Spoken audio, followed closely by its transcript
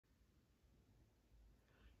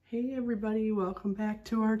Hey everybody, welcome back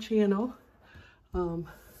to our channel.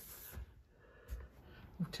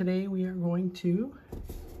 Today we are going to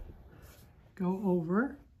go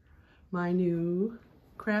over my new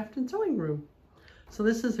craft and sewing room. So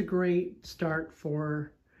this is a great start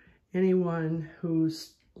for anyone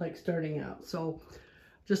who's like starting out. So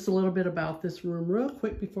just a little bit about this room real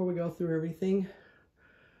quick before we go through everything.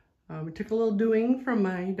 We took a little doing from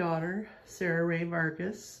my daughter, Sarah Ray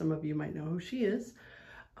Vargas. Some of you might know who she is.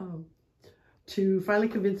 To finally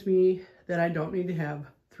convince me that I don't need to have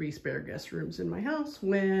 3 spare guest rooms in my house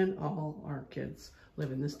when all our kids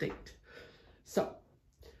live in the state. So,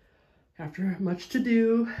 after much to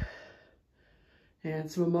do and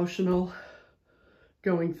some emotional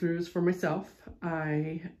going throughs for myself,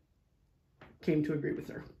 I came to agree with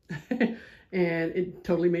her. And it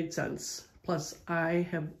totally made sense. Plus, I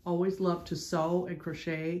have always loved to sew and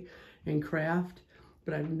crochet and craft,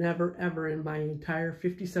 but I've never, ever in my entire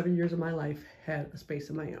 57 years of my life had a space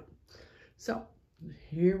of my own. So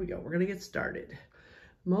here we go. We're going to get started.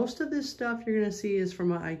 Most of this stuff you're going to see is from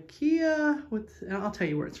IKEA. And I'll tell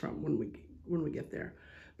you where it's from when we get there.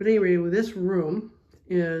 But anyway, this room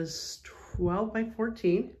is 12 by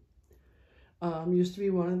 14. Used to be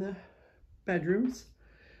one of the bedrooms.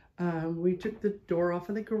 We took the door off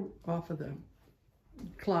of the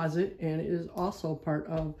closet, and it is also part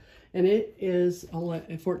of, and it is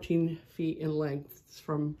 14 feet in length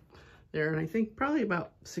from there, and I think probably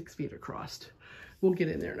about 6 feet across. We'll get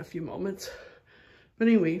in there in a few moments. But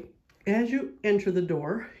anyway, as you enter the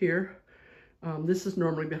door here, this is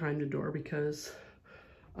normally behind the door because,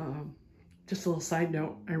 just a little side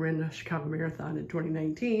note, I ran the Chicago Marathon in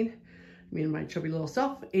 2019, me and my chubby little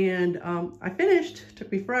self, and I finished.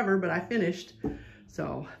 Took me forever, but I finished.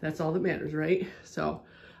 So that's all that matters, right? So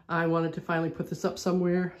I wanted to finally put this up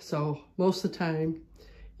somewhere. So most of the time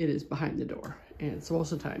it is behind the door. And so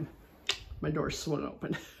most of the time my door's swung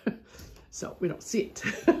open. So we don't see it.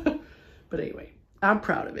 But anyway, I'm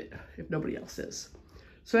proud of it if nobody else is.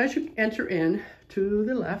 So as you enter in to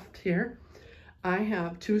the left here, I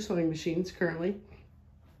have 2 sewing machines currently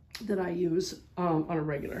that I use on a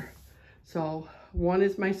regular. So one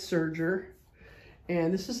is my serger.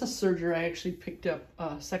 And this is a serger I actually picked up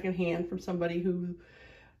secondhand from somebody who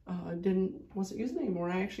wasn't using it anymore.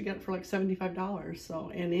 I actually got it for like $75. So,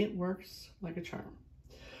 and it works like a charm.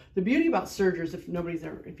 The beauty about sergers, if you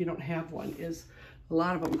don't have one, is a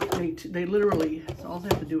lot of them, they literally, so all they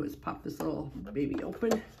have to do is pop this little baby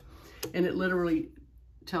open, and it literally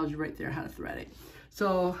tells you right there how to thread it.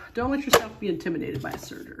 So don't let yourself be intimidated by a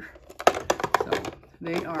serger. So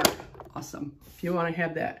they are awesome. If you want to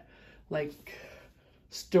have that, like,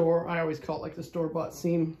 I always call it like the store-bought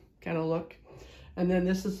seam kind of look. And then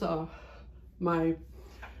this is my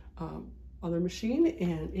other machine,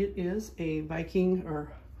 and it is a Viking,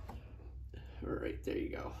 or right there you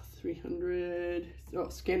go, 300, oh,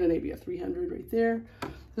 Scandinavia 300 right there.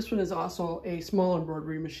 This one is also a small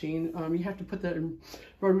embroidery machine. You have to put the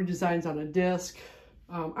embroidery designs on a disc.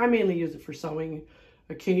 I mainly use it for sewing.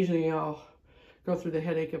 Occasionally I'll go through the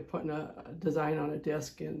headache of putting a design on a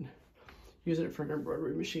disc and using it for an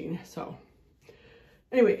embroidery machine. So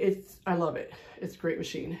anyway, I love it. It's a great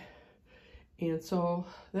machine. And so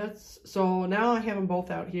now I have them both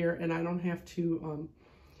out here, and I don't have to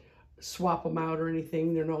swap them out or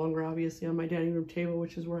anything. They're no longer obviously on my dining room table,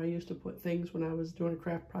 which is where I used to put things when I was doing a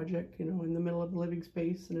craft project, you know, in the middle of the living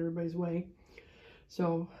space and everybody's way.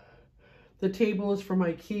 So the table is from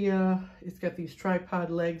IKEA. It's got these tripod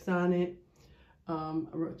legs on it,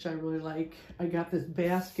 which I really like. I got this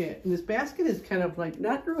basket, and this basket is kind of like,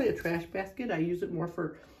 not really a trash basket. I use it more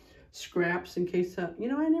for scraps in case, you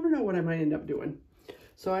know, I never know what I might end up doing.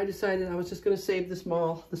 So I decided I was just going to save the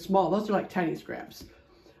small, those are like tiny scraps,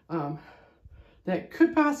 that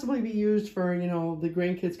could possibly be used for, you know, the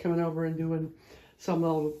grandkids coming over and doing some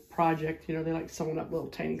little project. You know, they like sewing up little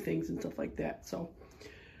tiny things and stuff like that. So,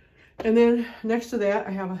 and then next to that,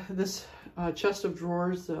 I have this chest of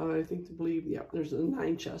drawers. There's a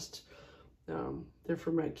 9 chest. They're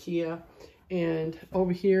from IKEA. And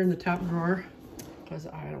over here in the top drawer, because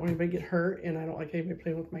I don't want anybody to get hurt and I don't like anybody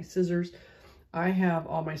playing with my scissors, I have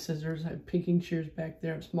all my scissors. I have pinking shears back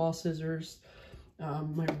there. I have small scissors,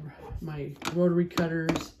 my rotary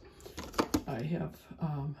cutters. I have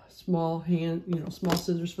small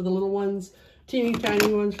scissors for the little ones, teeny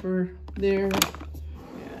tiny ones for there.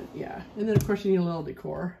 Yeah, and then of course you need a little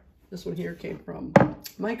decor. This one here came from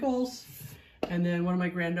Michael's, and then one of my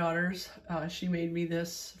granddaughters, she made me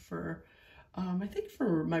this for, I think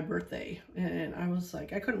for my birthday, and I was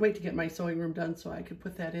like, I couldn't wait to get my sewing room done so I could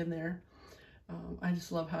put that in there. I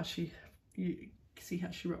just love how you see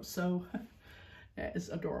how she wrote sew, That is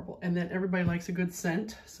adorable. And then everybody likes a good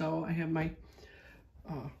scent. So I have my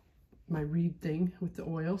my reed thing with the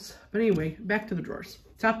oils. But anyway, back to the drawers.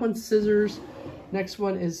 Top one's scissors. Next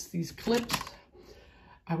one is these clips.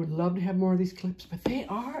 I would love to have more of these clips, but they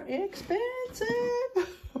are expensive.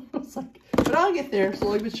 It's like, but I'll get there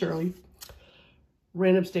slowly but surely.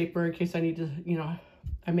 Random stapler in case I need to, you know,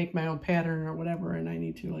 I make my own pattern or whatever and I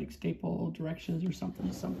need to like staple directions or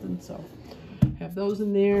something. So have those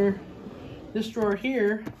in there. This drawer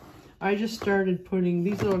here, I just started putting,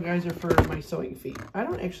 these little guys are for my sewing feet. I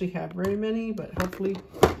don't actually have very many, but hopefully,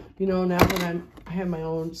 you know, now that I have my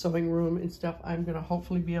own sewing room and stuff, I'm going to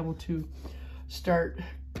hopefully be able to start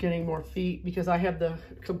getting more feet, because I have the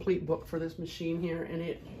complete book for this machine here,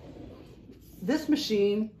 and this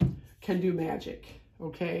machine can do magic,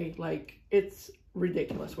 okay? Like, it's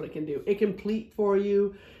ridiculous what it can do. It can pleat for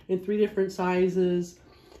you in 3 different sizes.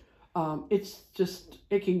 It's just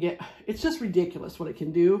ridiculous what it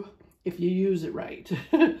can do if you use it right.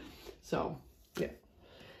 So, yeah.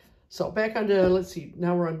 So back onto, let's see,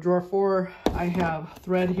 now we're on drawer 4. I have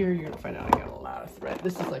thread here. You're gonna find out I got a lot of thread.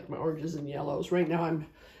 This is like my oranges and yellows. Right now I'm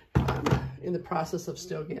in the process of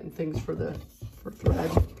still getting things for thread.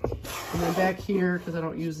 And then back here, because I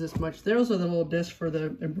don't use this much, those are the little discs for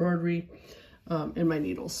the embroidery and my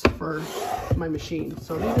needles for my machine.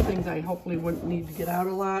 So these are things I hopefully wouldn't need to get out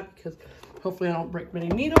a lot, because hopefully I don't break many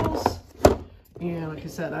needles. And like I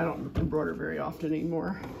said, I don't embroider very often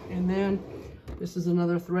anymore. And then this is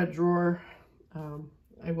another thread drawer.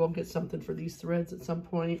 I will get something for these threads at some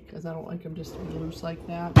point, because I don't like them just loose like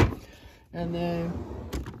that. And then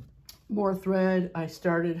more thread. I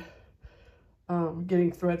started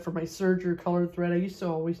getting thread for my serger, colored thread. I used to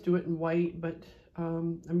always do it in white, but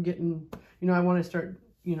I'm getting, you know, I want to start,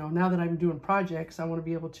 you know, now that I'm doing projects, I want to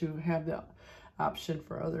be able to have the option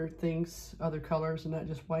for other things, other colors, and not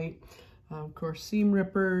just white. Of course, seam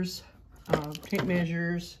rippers, tape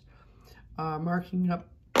measures, marking up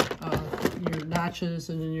your notches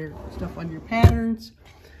and then your stuff on your patterns.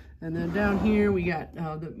 And then down here we got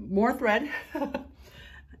more thread.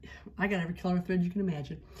 I got every color of thread you can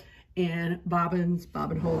imagine. And bobbins,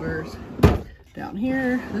 bobbin holders. Down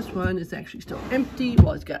here, this one is actually still empty.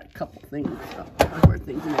 Well, it's got a couple things, hardware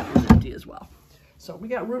things in it is empty as well. So we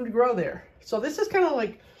got room to grow there. So this is kind of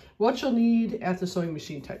like what you'll need at the sewing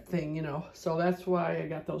machine type thing, you know. So that's why I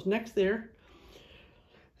got those next there.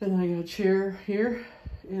 And I got a chair here.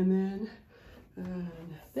 And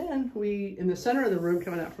then we, in the center of the room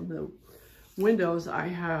coming out from the windows, I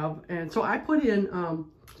have, and so I put in,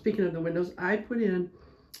 speaking of the windows, I put in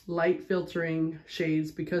light filtering shades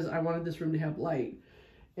because I wanted this room to have light.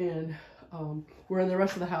 And where in the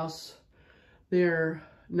rest of the house, they're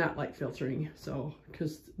not light filtering. So,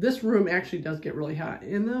 because this room actually does get really hot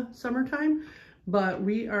in the summertime, but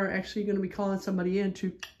we are actually going to be calling somebody in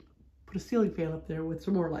to put a ceiling fan up there with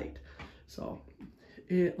some more light. So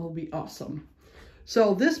it'll be awesome.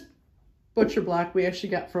 So this butcher block we actually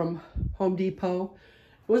got from Home Depot.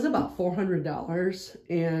 It was about $400,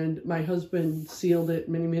 and my husband sealed it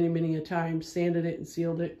many a time, sanded it and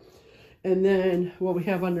sealed it. And then what we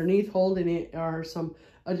have underneath holding it are some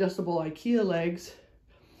adjustable IKEA legs.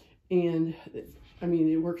 And I mean,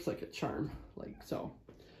 it works like a charm, like so.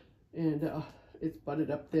 And it's butted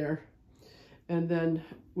up there. And then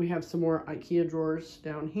we have some more IKEA drawers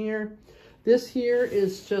down here. This here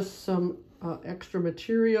is just some extra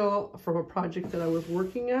material from a project that I was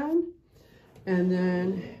working on. And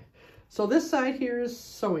then, so this side here is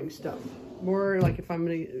sewing stuff. More like if I'm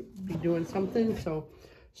going to be doing something. So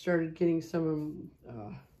started getting some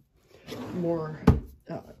more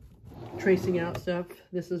tracing out stuff.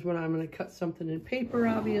 This is when I'm going to cut something in paper,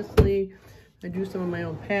 obviously. I do some of my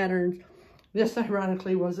own patterns. This,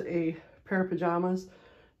 ironically, was a pair of pajamas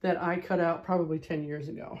that I cut out probably 10 years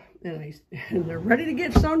ago. And they're ready to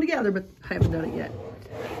get sewn together, but I haven't done it yet.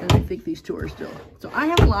 And I think these two are still. So I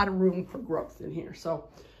have a lot of room for growth in here. So,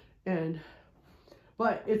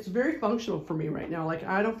 but it's very functional for me right now. Like,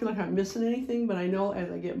 I don't feel like I'm missing anything, but I know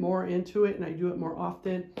as I get more into it and I do it more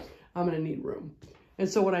often, I'm going to need room. And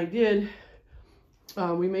so what I did,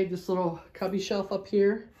 we made this little cubby shelf up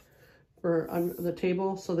here for on the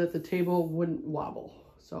table so that the table wouldn't wobble.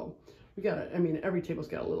 So we got I mean, every table's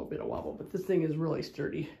got a little bit of wobble, but this thing is really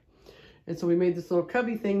sturdy. And so we made this little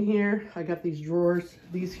cubby thing here. I got these drawers,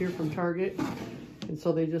 these here from Target. And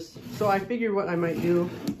so they just, so I figured what I might do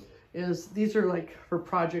is these are like for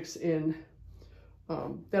projects in,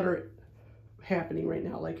 that are happening right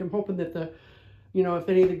now. Like I'm hoping that the, you know, if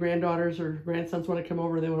any of the granddaughters or grandsons want to come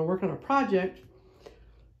over, they want to work on a project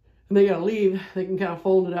and they got to leave, they can kind of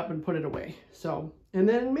fold it up and put it away. So, and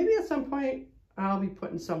then maybe at some point I'll be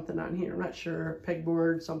putting something on here. I'm not sure,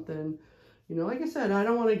 pegboard, something. You know, like I said, I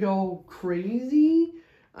don't want to go crazy.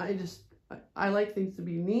 I like things to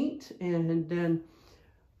be neat, and then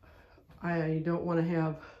I don't want to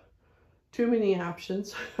have too many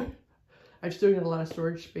options. I've still got a lot of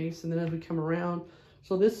storage space, and then as we come around,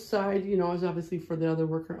 so this side, you know, is obviously for the other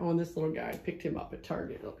worker. Oh, and this little guy, I picked him up at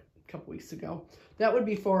Target a couple weeks ago. That would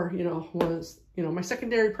be for, you know, my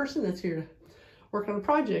secondary person that's here to work on a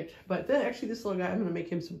project. But then actually this little guy, I'm gonna make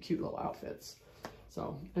him some cute little outfits.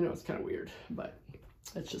 So I know it's kind of weird, but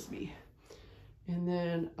that's just me. And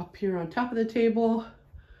then up here on top of the table,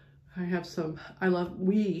 I have some, my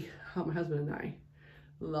husband and I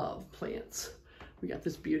love plants. We got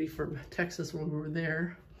this beauty from Texas when we were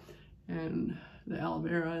there, and the aloe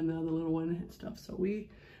vera and the other little one and stuff. So we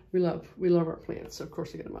love our plants. So of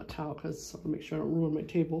course I got them on towel because I want to make sure I don't ruin my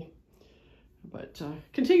table. But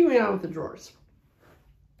continuing on with the drawers.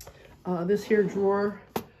 This here drawer.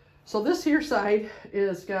 So this here side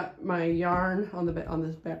is got my yarn on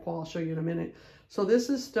this back wall. I'll show you in a minute. So this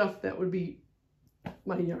is stuff that would be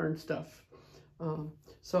my yarn stuff.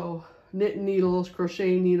 So knitting needles,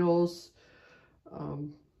 crochet needles,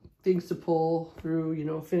 things to pull through, you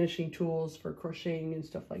know, finishing tools for crocheting and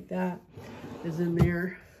stuff like that is in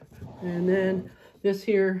there. And then this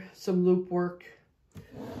here, some loop work.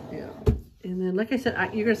 Yeah. And then, like I said,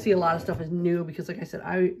 you're going to see a lot of stuff is new because, like I said,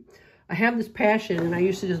 I have this passion, and I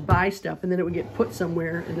used to just buy stuff and then it would get put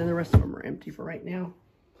somewhere, and then the rest of them are empty for right now.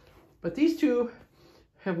 But these two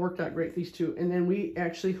have worked out great, these two. And then we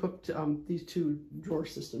actually hooked these two drawer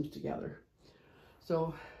systems together. So,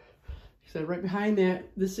 like I said, right behind that,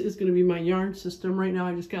 this is going to be my yarn system. Right now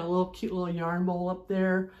I just got a little cute little yarn bowl up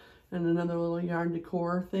there and another little yarn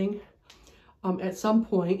decor thing. At some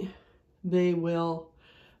point, they will,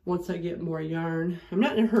 once I get more yarn, I'm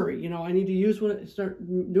not in a hurry, you know, I need to use when I start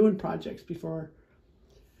doing projects before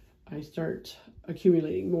I start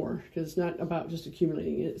accumulating more, because it's not about just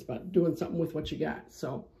accumulating it, it's about doing something with what you got.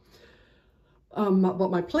 So, but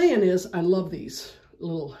my plan is, I love these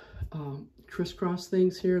little crisscross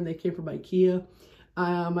things here, and they came from IKEA.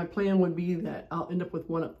 My plan would be that I'll end up with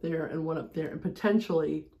one up there and one up there, and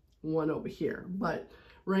potentially one over here. But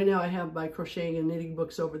right now I have my crocheting and knitting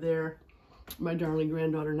books over there. My darling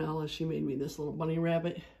granddaughter Nala, she made me this little bunny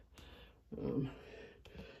rabbit.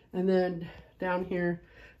 And then down here,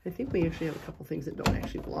 I think we actually have a couple things that don't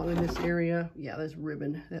actually belong in this area. Yeah, there's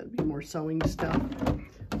ribbon. That would be more sewing stuff.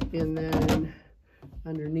 And then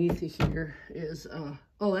underneath here is,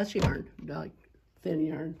 oh, that's yarn, like thin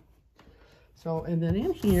yarn. So, and then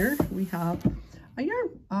in here, we have a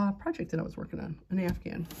yarn project that I was working on, an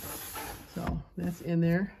Afghan. So that's in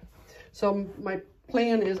there. So my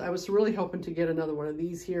plan is, I was really hoping to get another one of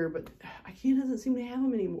these here, but IKEA doesn't seem to have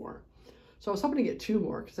them anymore. So I was hoping to get two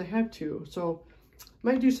more because I have two. So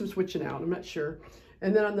might do some switching out, I'm not sure.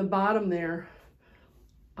 And then on the bottom there,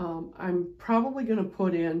 I'm probably going to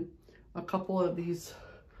put in a couple of these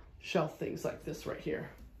shelf things like this right here.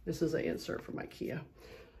 This is an insert from IKEA.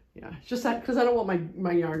 Yeah, it's just that because I don't want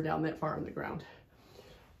my yarn down that far on the ground.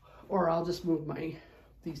 Or I'll just move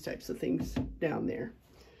these types of things down there.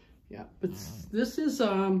 Yeah, but this is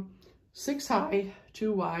 6 high,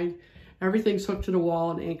 2 wide. Everything's hooked to the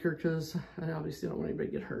wall and anchored because I obviously don't want anybody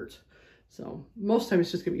to get hurt. So most time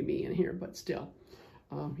it's just gonna be me in here, but still,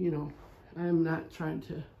 you know, I'm not trying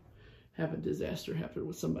to have a disaster happen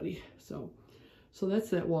with somebody. So that's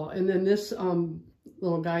that wall. And then this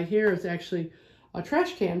little guy here is actually a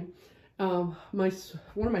trash can. One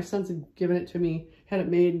of my sons had given it to me, had it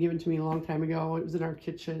made and given to me a long time ago. It was in our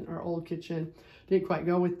kitchen, our old kitchen. Didn't quite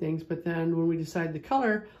go with things, but then when we decided the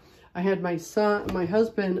color, I had my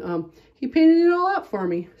husband, he painted it all up for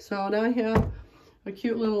me. So now I have a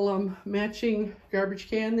cute little matching garbage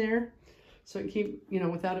can there. So I can keep, you know,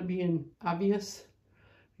 without it being obvious,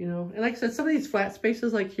 you know. And like I said, some of these flat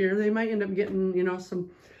spaces like here, they might end up getting, you know,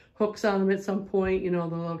 some hooks on them at some point, you know,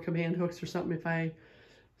 the little command hooks or something if I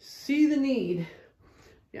see the need.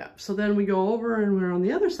 Yeah, so then we go over and we're on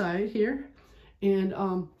the other side here. And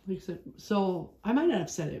like I said, so I might not have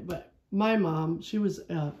said it, but my mom, she was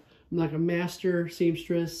like a master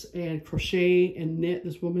seamstress and crochet and knit,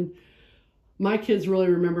 this woman. My kids really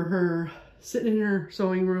remember her sitting in her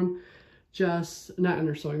sewing room, not in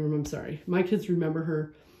her sewing room, I'm sorry. My kids remember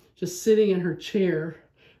her just sitting in her chair,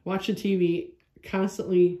 watching TV,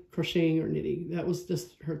 constantly crocheting or knitting. That was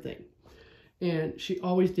just her thing. And she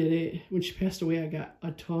always did it. When she passed away, I got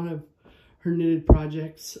a ton of her knitted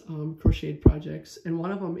projects, crocheted projects. And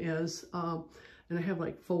one of them is, and I have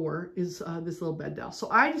like 4, is this little bed doll. So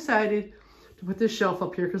I decided to put this shelf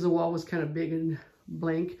up here because the wall was kind of big and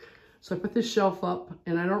blank. So I put this shelf up,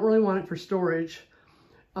 and I don't really want it for storage.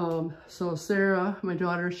 So Sarah, my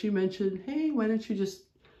daughter, she mentioned, hey, why don't you just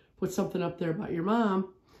put something up there about your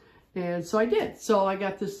mom? And so I did. So I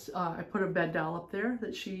got this, I put a bed doll up there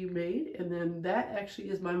that she made, and then that actually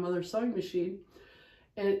is my mother's sewing machine.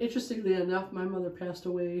 And interestingly enough, my mother passed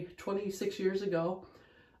away 26 years ago.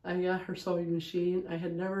 I got her sewing machine. I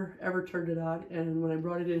had never ever turned it on, and when I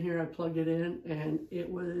brought it in here, I plugged it in, and it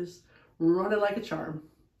was running like a charm.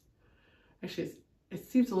 Actually, it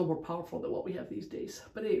seems a little more powerful than what we have these days.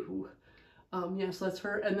 But anywho, yeah, so that's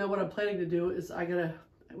her. And then what I'm planning to do is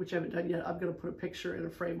which I haven't done yet, I'm gonna put a picture in a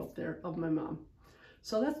frame up there of my mom.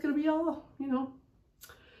 So that's gonna be all, you know,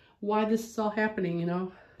 why this is all happening, you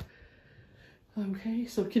know. Okay,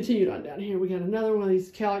 so continued on down here, we got another one of these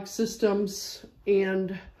Calyx systems,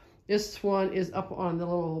 and this one is up on the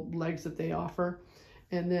little legs that they offer.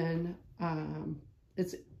 And then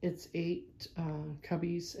it's 8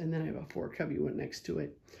 cubbies, and then I have a 4 cubby one next to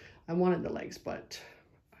it. I wanted the legs, but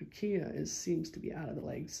IKEA seems to be out of the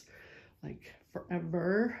legs like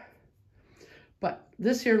forever. But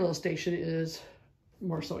this here little station is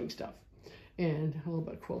more sewing stuff and a little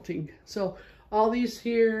bit of quilting. So all these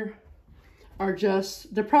here are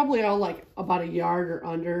just, they're probably all like about a yard or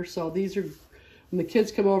under. So these are, when the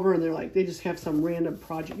kids come over and they're like, they just have some random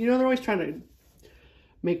project. You know, they're always trying to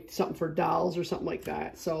make something for dolls or something like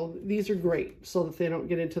that. So these are great so that they don't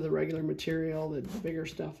get into the regular material, the bigger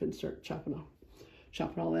stuff, and start chopping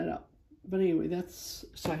all that up. But anyway,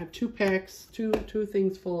 so I have 2 packs, two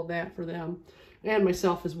things full of that for them and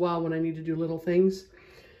myself as well when I need to do little things.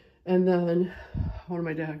 And then one of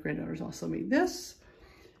my granddaughters also made this.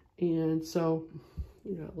 And so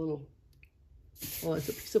we got a little, well, it's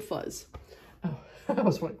a piece of fuzz. Oh, I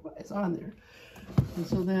was like, what is on there? And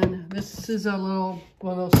so then this is a little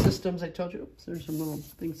one of those systems I told you. So there's some little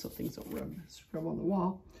things so things don't scrub on the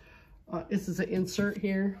wall. This is an insert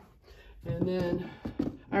here. And then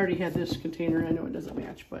I already had this container. I know it doesn't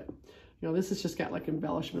match, but you know, this has just got like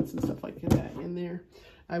embellishments and stuff like that in there.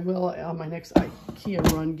 I will on my next IKEA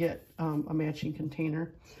run get a matching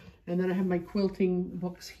container. And then I have my quilting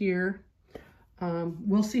books here.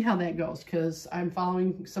 We'll see how that goes, because I'm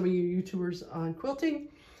following some of you YouTubers on quilting,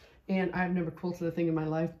 and I've never quilted a thing in my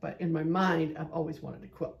life, but in my mind, I've always wanted to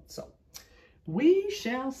quilt. So we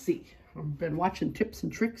shall see. I've been watching tips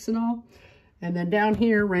and tricks and all. And then down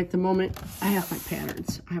here, right at the moment, I have my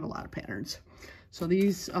patterns. I have a lot of patterns. So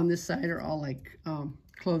these on this side are all like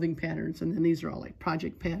clothing patterns, and then these are all like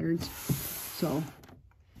project patterns. So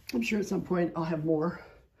I'm sure at some point I'll have more.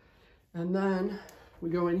 And then we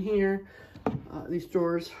go in here. These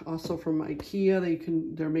drawers also from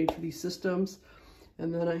IKEA. They're made for these systems.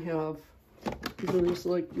 And then I have these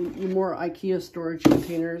like more IKEA storage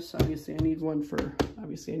containers. Obviously I need one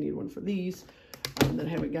for these that I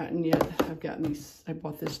haven't gotten yet. I've gotten these. I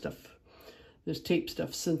bought this stuff, this tape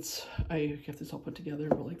stuff, since I got this all put together.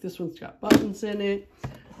 But like this one's got buttons in it.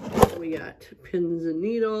 We got pins and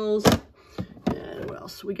needles. And what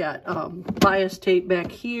else? We got bias tape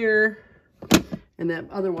back here. And that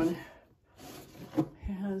other one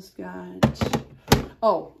has got,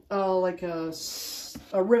 like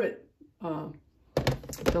a rivet.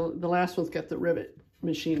 The last one's got the rivet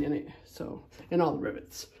machine in it. So, and all the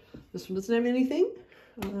rivets. This one doesn't have anything.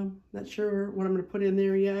 Not sure what I'm going to put in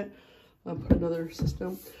there yet. I'll put another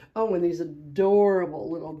system. Oh, and these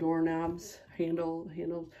adorable little doorknobs, handles.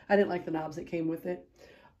 I didn't like the knobs that came with it.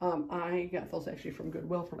 I got those actually from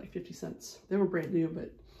Goodwill for like 50 cents. They were brand new,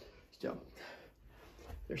 but still,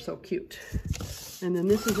 they're so cute. And then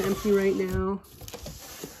this is empty right now.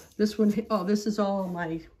 This one, oh, this is all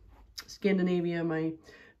my Scandinavia, my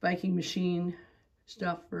Viking machine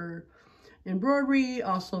stuff for embroidery.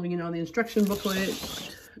 Also, you know, the instruction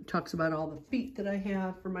booklet talks about all the feet that I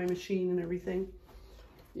have for my machine and everything.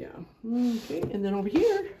 Yeah. Okay. And then over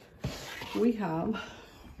here we have,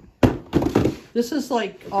 this is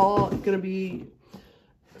like all gonna be,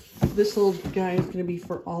 this little guy is gonna be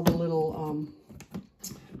for all the little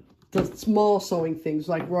the small sewing things,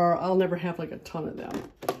 like where I'll never have like a ton of them.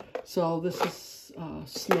 So this is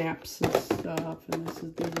snaps and stuff, and this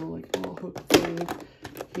is these little like little hook things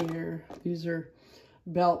here. These are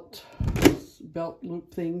belt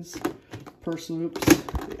loop things, purse loops,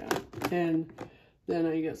 yeah. And then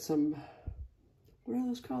I got some, what are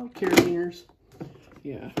those called? Carabiners.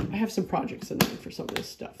 Yeah, I have some projects in there for some of this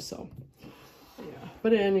stuff, so yeah.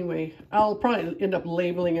 But anyway, I'll probably end up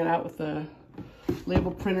labeling it out with a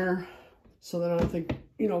label printer so that I don't think,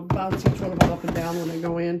 you know, bounce each one of them up and down when I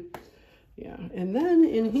go in. Yeah, and then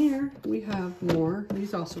in here we have more.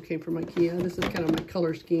 These also came from IKEA. This is kind of my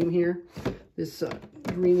color scheme here. This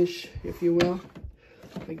greenish, if you will.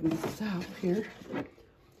 I can get this out here.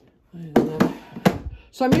 And,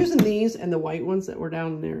 so I'm using these and the white ones that were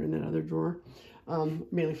down there in that other drawer,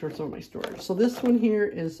 mainly for some of my storage. So this one here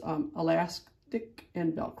is elastic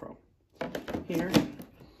and Velcro here.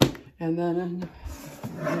 And then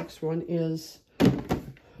the next one is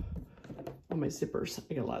my zippers.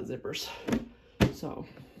 I got a lot of zippers. So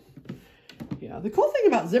yeah, the cool thing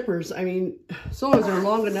about zippers, I mean, so long as they're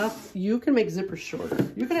long enough, you can make zippers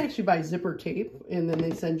shorter. You can actually buy zipper tape, and then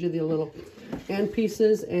they send you the little end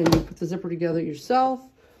pieces, and you put the zipper together yourself.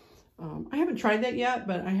 I haven't tried that yet,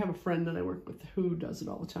 but I have a friend that I work with who does it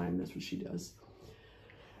all the time. That's what she does.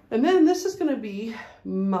 And then this is going to be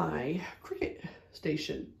my Cricut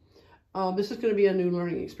station. This is going to be a new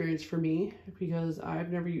learning experience for me because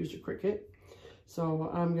I've never used a Cricut.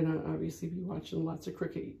 So I'm going to obviously be watching lots of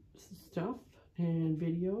Cricut stuff and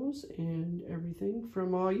videos and everything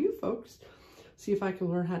from all you folks. See if I can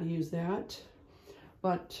learn how to use that.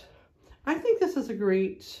 But I think this is a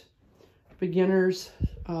great beginner's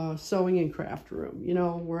sewing and craft room, you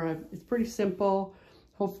know, where it's pretty simple.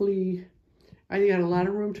 Hopefully, I got a lot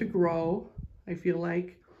of room to grow. I feel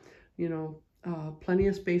like, you know, plenty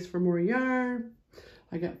of space for more yarn.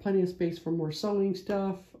 I got plenty of space for more sewing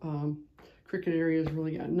stuff. Cricut area's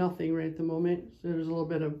really got nothing right at the moment. So there's a little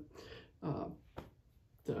bit of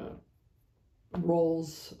the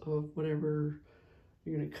rolls of whatever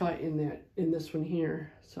you're gonna cut in this one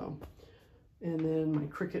here. So, and then my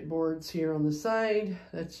Cricut boards here on the side.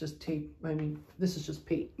 That's just tape. I mean, this is just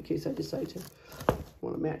paint in case I decide to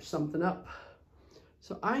want to match something up.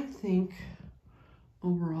 So I think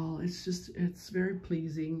overall, it's very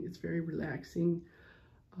pleasing. It's very relaxing.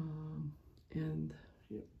 And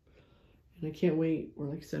I can't wait. Or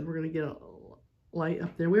like I said, we're going to get a light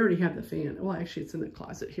up there. We already have the fan. Well, actually, it's in the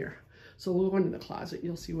closet here. So we'll go into the closet.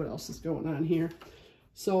 You'll see what else is going on here.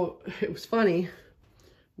 So it was funny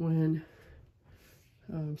when,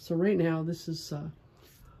 so right now this is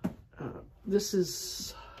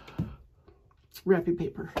wrapping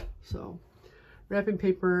paper. So wrapping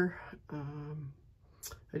paper,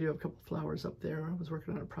 I do have a couple flowers up there. I was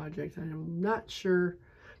working on a project. I'm not sure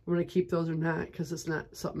I'm going to keep those or not because it's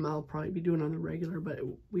not something I'll probably be doing on the regular, but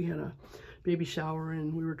we had a baby shower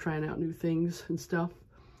and we were trying out new things and stuff.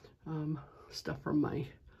 Stuff from my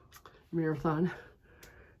marathon.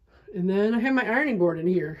 And then I have my ironing board in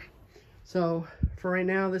here. So for right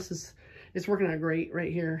now, it's working out great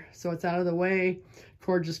right here. So it's out of the way.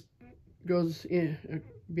 Cord just goes in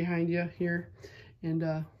behind you here. And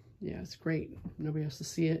yeah, it's great. Nobody has to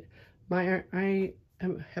see it. I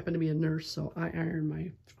happen to be a nurse, so I iron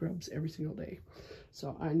my scrubs every single day.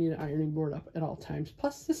 So I need an ironing board up at all times.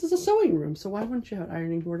 Plus, this is a sewing room, so why wouldn't you have an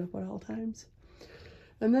ironing board up at all times?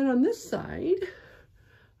 And then on this side,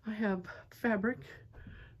 I have fabric,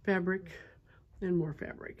 and more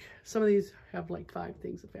fabric. Some of these have like 5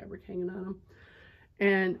 things of fabric hanging on them.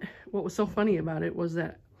 And what was so funny about it was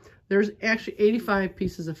that there's actually 85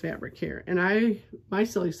 pieces of fabric here. And my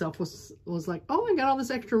silly self was like, oh, I got all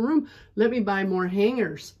this extra room. Let me buy more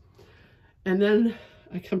hangers. And then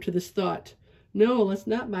I come to this thought, no, let's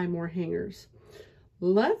not buy more hangers.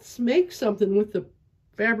 Let's make something with the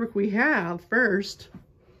fabric we have first.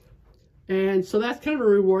 And so that's kind of a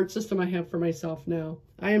reward system I have for myself now.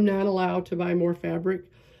 I am not allowed to buy more fabric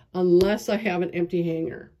unless I have an empty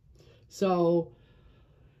hanger. So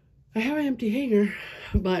I have an empty hanger,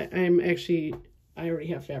 but I already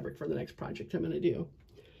have fabric for the next project I'm going to do.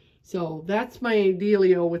 So that's my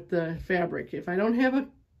dealio with the fabric. If I don't have a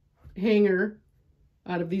hanger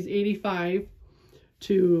out of these 85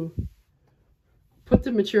 to put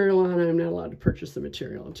the material on, I'm not allowed to purchase the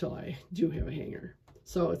material until I do have a hanger.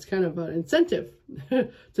 So it's kind of an incentive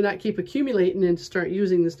to not keep accumulating and to start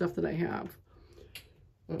using the stuff that I have.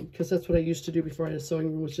 Because that's what I used to do before I had a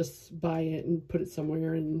sewing room, was just buy it and put it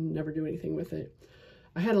somewhere and never do anything with it.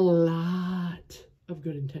 I had a lot of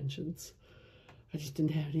good intentions. I just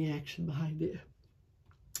didn't have any action behind it.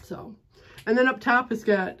 So, and then up top it's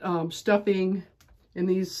got stuffing in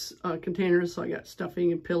these containers. So I got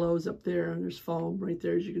stuffing and pillows up there, and there's foam right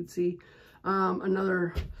there, as you can see.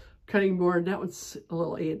 Another cutting board. That one's a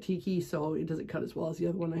little antique-y, so it doesn't cut as well as the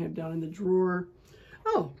other one I have down in the drawer.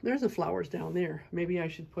 Oh, there's the flowers down there. Maybe I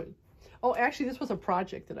should put... Oh, actually, this was a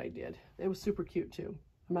project that I did. It was super cute, too.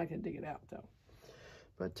 I'm not going to dig it out, though.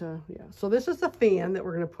 But, yeah. So this is the fan that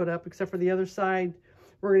we're going to put up, except for the other side.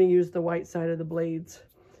 We're going to use the white side of the blades.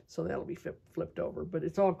 So that'll be flipped over. But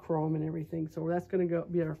it's all chrome and everything. So that's going to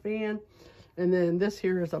be our fan. And then this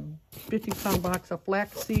here is a 50-pound box of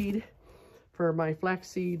flaxseed for my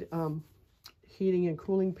flaxseed heating and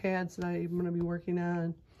cooling pads that I'm going to be working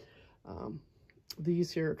on.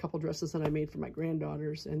 these here are a couple dresses that I made for my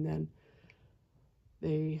granddaughters, and then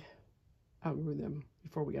they outgrew them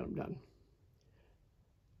before we got them done.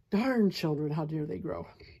 Darn children, how dare they grow.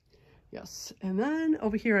 Yes, and then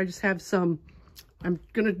over here I just have some, I'm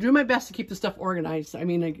going to do my best to keep the stuff organized. I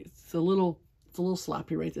mean, it's a little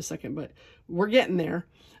sloppy right this second, but we're getting there.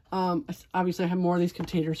 Obviously I have more of these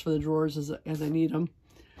containers for the drawers as I need them.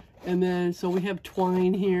 And then, so we have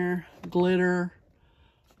twine here, glitter.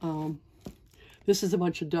 This is a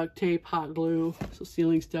bunch of duct tape, hot glue, so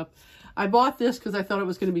sealing stuff. I bought this because I thought it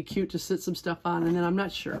was going to be cute to sit some stuff on, and then I'm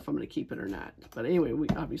not sure if I'm going to keep it or not. But anyway,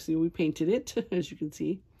 we painted it, as you can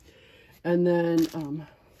see. And then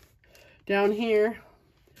down here,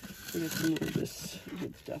 we got some of this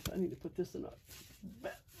good stuff. I need to put this in a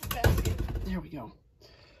basket. There we go.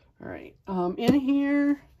 All right. In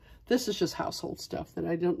here, this is just household stuff that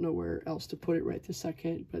I don't know where else to put it right this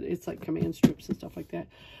second, but it's like command strips and stuff like that.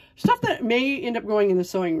 Stuff that may end up going in the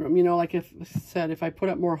sewing room, you know, like if I put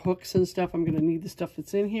up more hooks and stuff, I'm going to need the stuff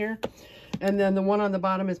that's in here. And then the one on the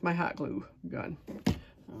bottom is my hot glue gun.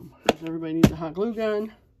 Everybody needs a hot glue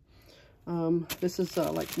gun. This is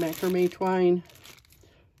like macrame twine,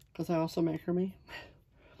 because I also macrame.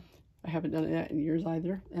 I haven't done that in years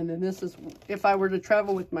either. And then this is, if I were to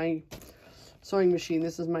travel with my sewing machine,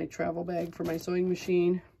 this is my travel bag for my sewing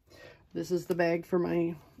machine. This is the bag for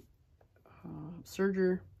my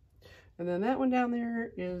serger. And then that one down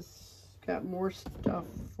there is got more stuff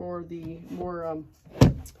for the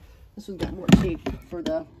this one's got more tape for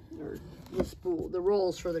the spool, the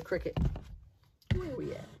rolls for the Cricut. Where are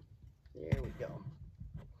we at? There we go.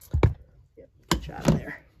 Yep, good shot of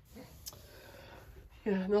there.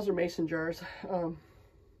 Yeah, and those are mason jars.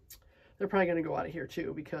 They're probably going to go out of here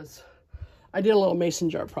too, because I did a little mason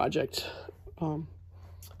jar project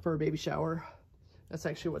for a baby shower. That's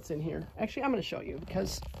actually what's in here. Actually, I'm going to show you,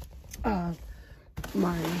 because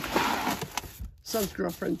my son's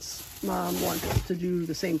girlfriend's mom wants to do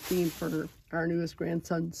the same theme for our newest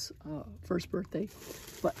grandson's first birthday.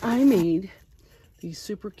 But I made these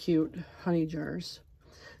super cute honey jars.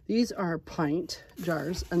 These are pint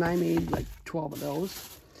jars, and I made like 12 of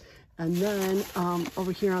those. And then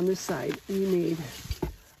over here on this side,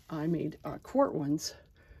 I made quart ones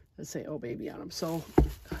that say "Oh Baby" on them. So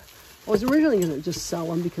I was originally going to just sell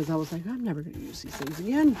them, because I was like, I'm never going to use these things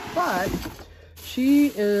again. But she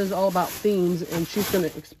is all about themes, and she's going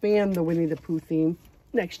to expand the Winnie the Pooh theme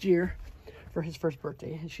next year for his first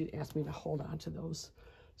birthday. And she asked me to hold on to those,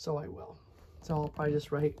 so I will. So I'll probably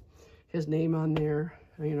just write his name on there,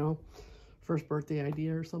 you know, first birthday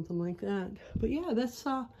idea or something like that. But yeah, that's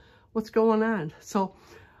what's going on. So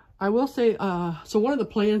I will say, so one of the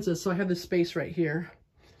plans is, so I have this space right here,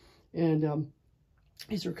 and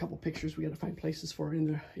these are a couple pictures we got to find places for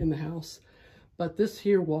in the house. But this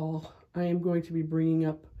here wall, I am going to be bringing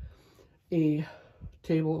up a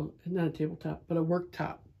table, not a tabletop, but a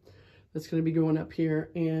worktop that's going to be going up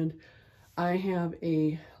here. And I have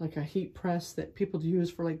like a heat press that people use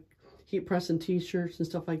for like heat pressing t-shirts and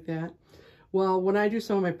stuff like that. Well, when I do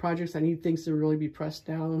some of my projects, I need things to really be pressed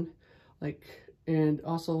down, like, and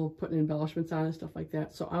also putting embellishments on and stuff like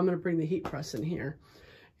that. So I'm going to bring the heat press in here,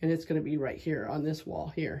 and it's going to be right here on this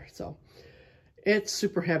wall here. So it's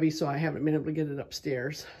super heavy, so I haven't been able to get it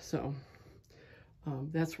upstairs. So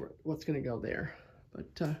that's what's going to go there.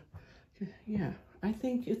 But yeah, I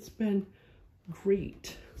think it's been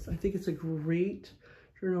great. So I think it's a great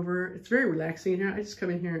turnover. It's very relaxing here. I just come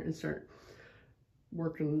in here and start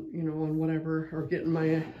working, you know, on whatever, or getting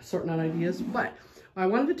my sorting out ideas. But I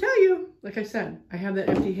wanted to tell you, like I said, I have that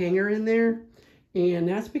empty hanger in there, and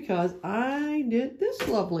that's because I did this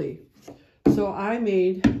lovely. So I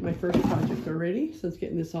made my first project already since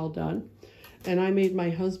getting this all done, and I made my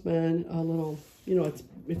husband a little, you know,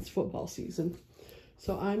 it's football season,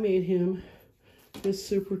 so I made him this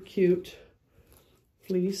super cute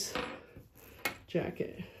fleece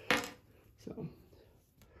jacket. So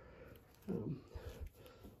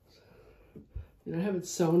and I haven't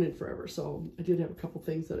sewn it forever, so I did have a couple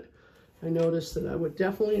things that I noticed that I would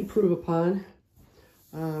definitely improve upon,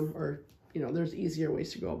 or, you know, there's easier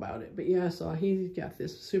ways to go about it. But yeah, so he got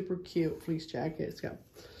this super cute fleece jacket. It's got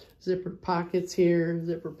zipper pockets here,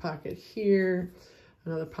 zipper pocket here,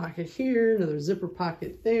 another pocket here, another zipper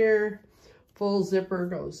pocket there. Full zipper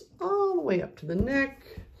goes all the way up to the neck.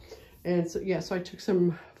 And so, yeah, so I took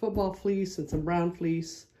some football fleece and some brown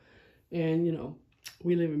fleece, and, you know,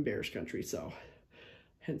 we live in Bears country, so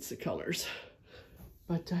hence the colors.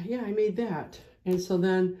 But yeah, I made that. And so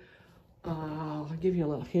then I'll give you a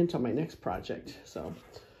little hint on my next project. So,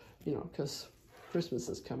 you know, because Christmas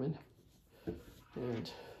is coming,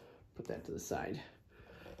 and put that to the side.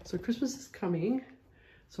 So Christmas is coming.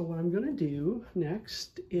 So what I'm gonna do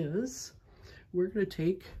next is we're gonna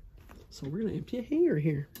empty a hanger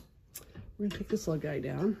here. We're gonna take this little guy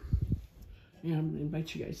down, and I'm gonna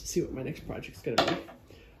invite you guys to see what my next project's gonna be.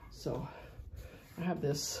 So I have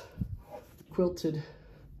this quilted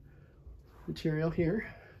material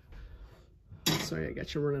here. Sorry, I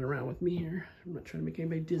got you running around with me here. I'm not trying to make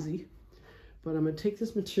anybody dizzy, but I'm gonna take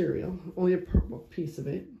this material, only a piece of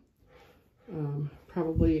it,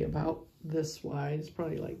 probably about this wide. It's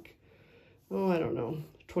probably like, oh, I don't know,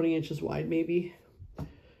 20 inches wide maybe.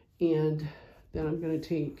 And then I'm gonna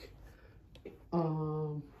take, let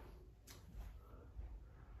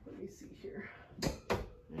me see here.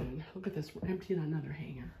 And look at this, we're emptying another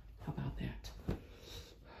hanger. How about that?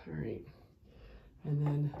 All right. And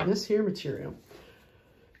then this here material.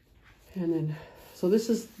 And then, so this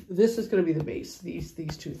is gonna be the base, these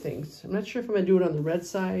two things. I'm not sure if I'm gonna do it on the red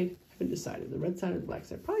side. I haven't decided, the red side or the black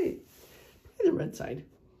side. Probably the red side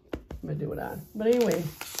I'm gonna do it on. But anyway,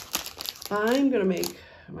 I'm gonna make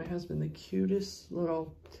my husband the cutest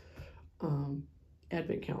little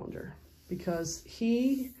advent calendar, because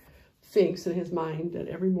he thinks in his mind that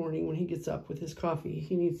every morning when he gets up with his coffee,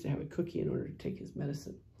 he needs to have a cookie in order to take his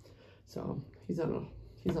medicine. So he's on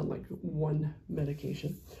like one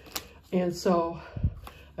medication. And so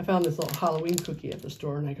I found this little Halloween cookie at the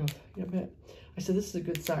store, and I go, yeah, I bet. I said, this is a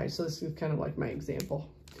good size. So this is kind of like my example.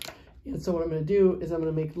 And so what I'm going to do is I'm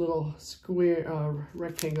going to make little square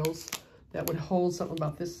rectangles that would hold something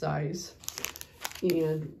about this size.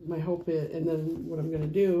 And my hope is, and then what I'm going to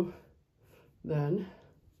do then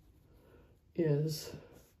is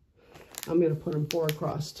I'm going to put them 4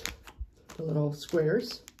 across the little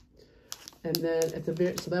squares. And then at the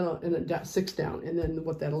very, so that'll, and then 6 down. And then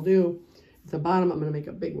what that'll do, at the bottom, I'm going to make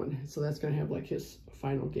a big one. So that's going to have like his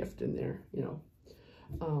final gift in there, you know,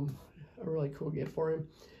 a really cool gift for him.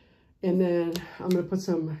 And then I'm going to put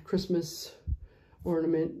some Christmas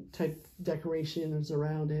ornament type decorations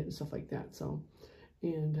around it and stuff like that. So,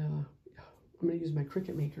 and I'm going to use my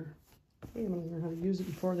Cricut maker. I'm going to learn how to use it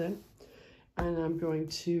before then. And I'm going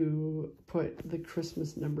to put the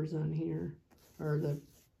Christmas numbers on here, or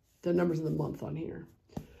the numbers of the month on here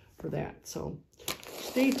for that. So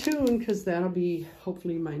stay tuned, because that'll be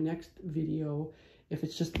hopefully my next video, if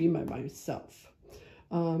it's just me by myself.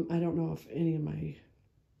 I don't know if any of my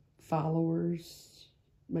followers,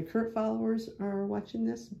 my current followers, are watching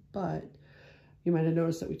this, but you might have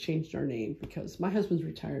noticed that we changed our name because my husband's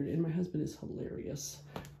retired and my husband is hilarious.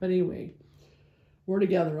 But anyway, we're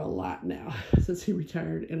together a lot now since he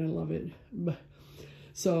retired, and I love it. But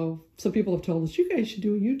so some people have told us, you guys should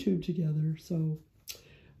do a YouTube together. So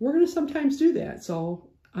we're going to sometimes do that. So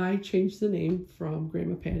I changed the name from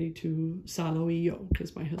Grandma Patty to Salo Yo,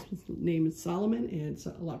 because my husband's name is Solomon, and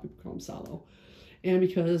so a lot of people call him Salo. And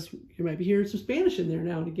because you might be hearing some Spanish in there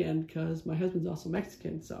now and again, because my husband's also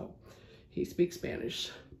Mexican, so he speaks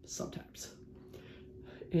Spanish sometimes.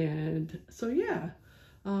 And so, yeah,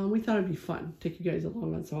 we thought it'd be fun. Take you guys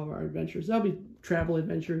along on some of our adventures. There'll be travel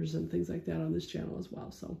adventures and things like that on this channel as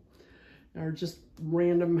well. So, or just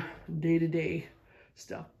random day-to-day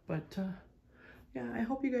stuff. But, yeah, I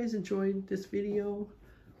hope you guys enjoyed this video.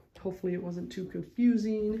 Hopefully it wasn't too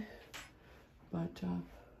confusing. But,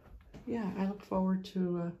 yeah, I look forward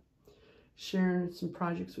to sharing some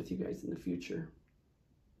projects with you guys in the future.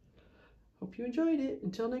 Hope you enjoyed it.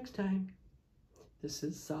 Until next time, this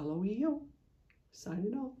is Salo Yo,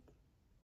 signing off.